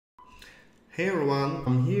Hey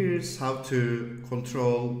everyone, here's how to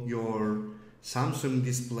control your Samsung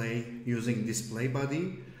display using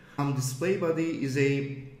DisplayBuddy. DisplayBuddy is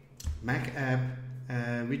a Mac app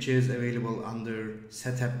which is available under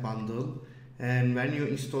Setup bundle, and when you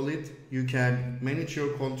install it you can manage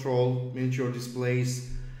your control, manage your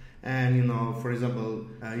displays, and for example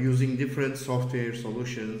using different software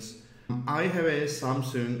solutions. I have a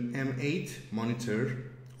Samsung M8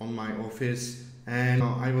 monitor on my office, and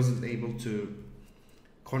I wasn't able to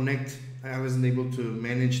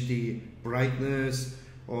manage the brightness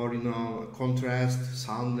or contrast,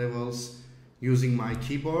 sound levels using my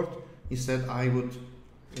keyboard. Instead I would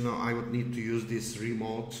need to use this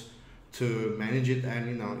remote to manage it, and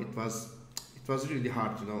it was really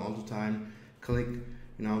hard, all the time click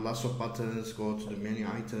lots of buttons, go to the menu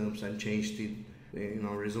items and change the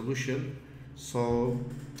resolution. So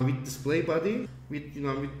with DisplayBuddy,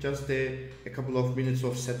 with just a couple of minutes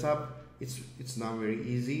of setup, it's now very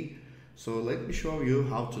easy. So let me show you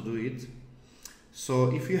how to do it.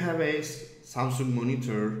 So if you have a Samsung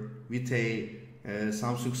monitor with a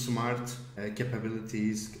Samsung Smart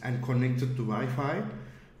capabilities and connected to Wi-Fi,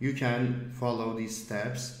 you can follow these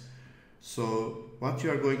steps. So what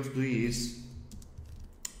you are going to do is,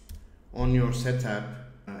 on your setup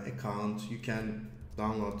account, you can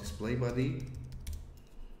download DisplayBuddy.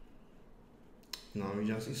 Now you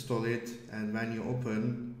just install it, and when you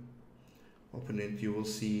open it, you will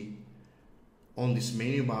see on this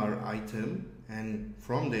menu bar item, and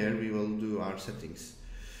from there we will do our settings.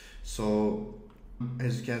 So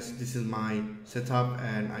as you can see, this is my setup,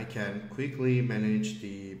 and I can quickly manage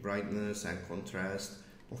the brightness and contrast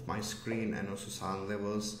of my screen and also sound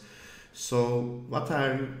levels. So what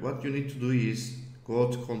you need to do is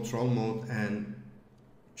go to control mode and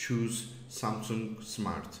choose Samsung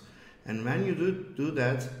Smart. And when you do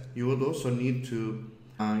that, you would also need to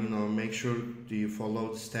make sure you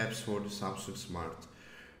follow the steps for the Samsung Smart.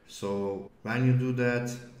 So when you do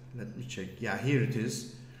that, let me check. Yeah, here it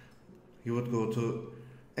is. You would go to,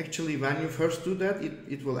 actually when you first do that,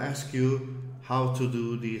 it will ask you how to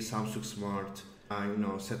do the Samsung Smart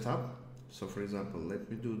setup. So for example, let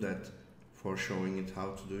me do that for showing it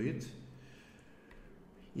how to do it.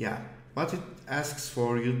 Yeah, what it asks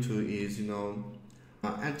for you to is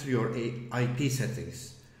enter your IP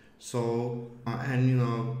settings. So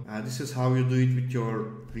this is how you do it with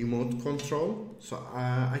your remote control. So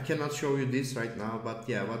I cannot show you this right now, but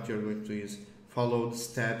yeah, what you're going to do is follow the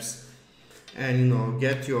steps and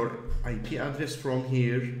get your IP address from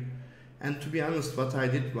here. And to be honest, what I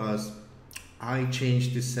did was I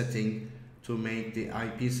changed this setting to make the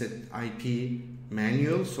IP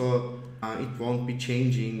manual, so it won't be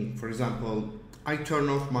changing. For example, I turn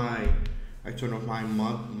off my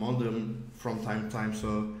modem from time to time,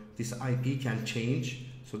 so this IP can change.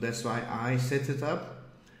 So that's why I set it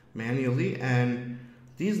up manually. And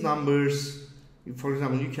these numbers, for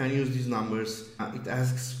example, you can use these numbers. It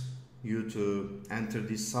asks you to enter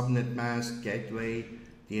this subnet mask, gateway,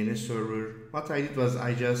 DNS server. What I did was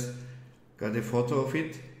I just got a photo of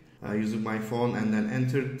it using my phone and then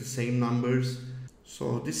entered the same numbers.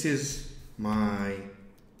 So this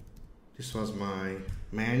was my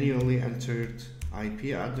manually entered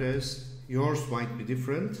IP address. Yours might be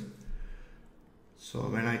different. So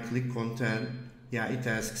when I click content, yeah, it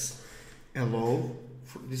asks allow.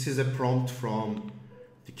 This is a prompt from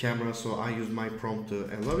the camera, so I use my prompt to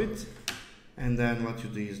allow it. And then what you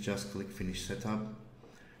do is just click finish setup,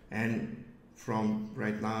 and from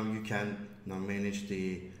right now you can now manage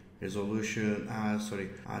the resolution,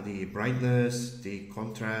 the brightness, the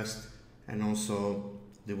contrast, and also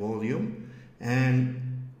the volume.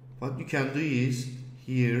 And what you can do is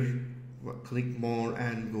here click more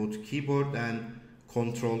and go to keyboard and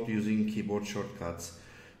control using keyboard shortcuts.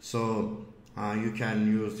 So you can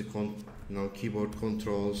use the keyboard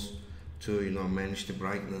controls to manage the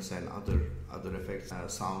brightness and other effects,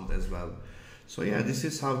 sound as well. So yeah, this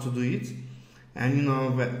is how to do it. And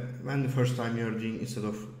when the first time you're doing, instead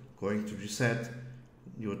of going to reset,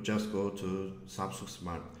 you would just go to Samsung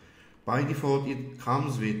Smart. By default it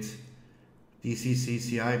comes with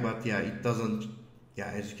DCCCI, but yeah, it doesn't,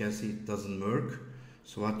 as you can see, it doesn't work.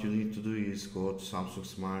 So what you need to do is go to Samsung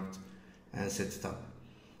Smart and set it up.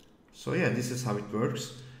 So yeah, this is how it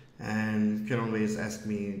works, and you can always ask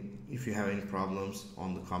me if you have any problems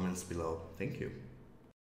on the comments below. Thank you.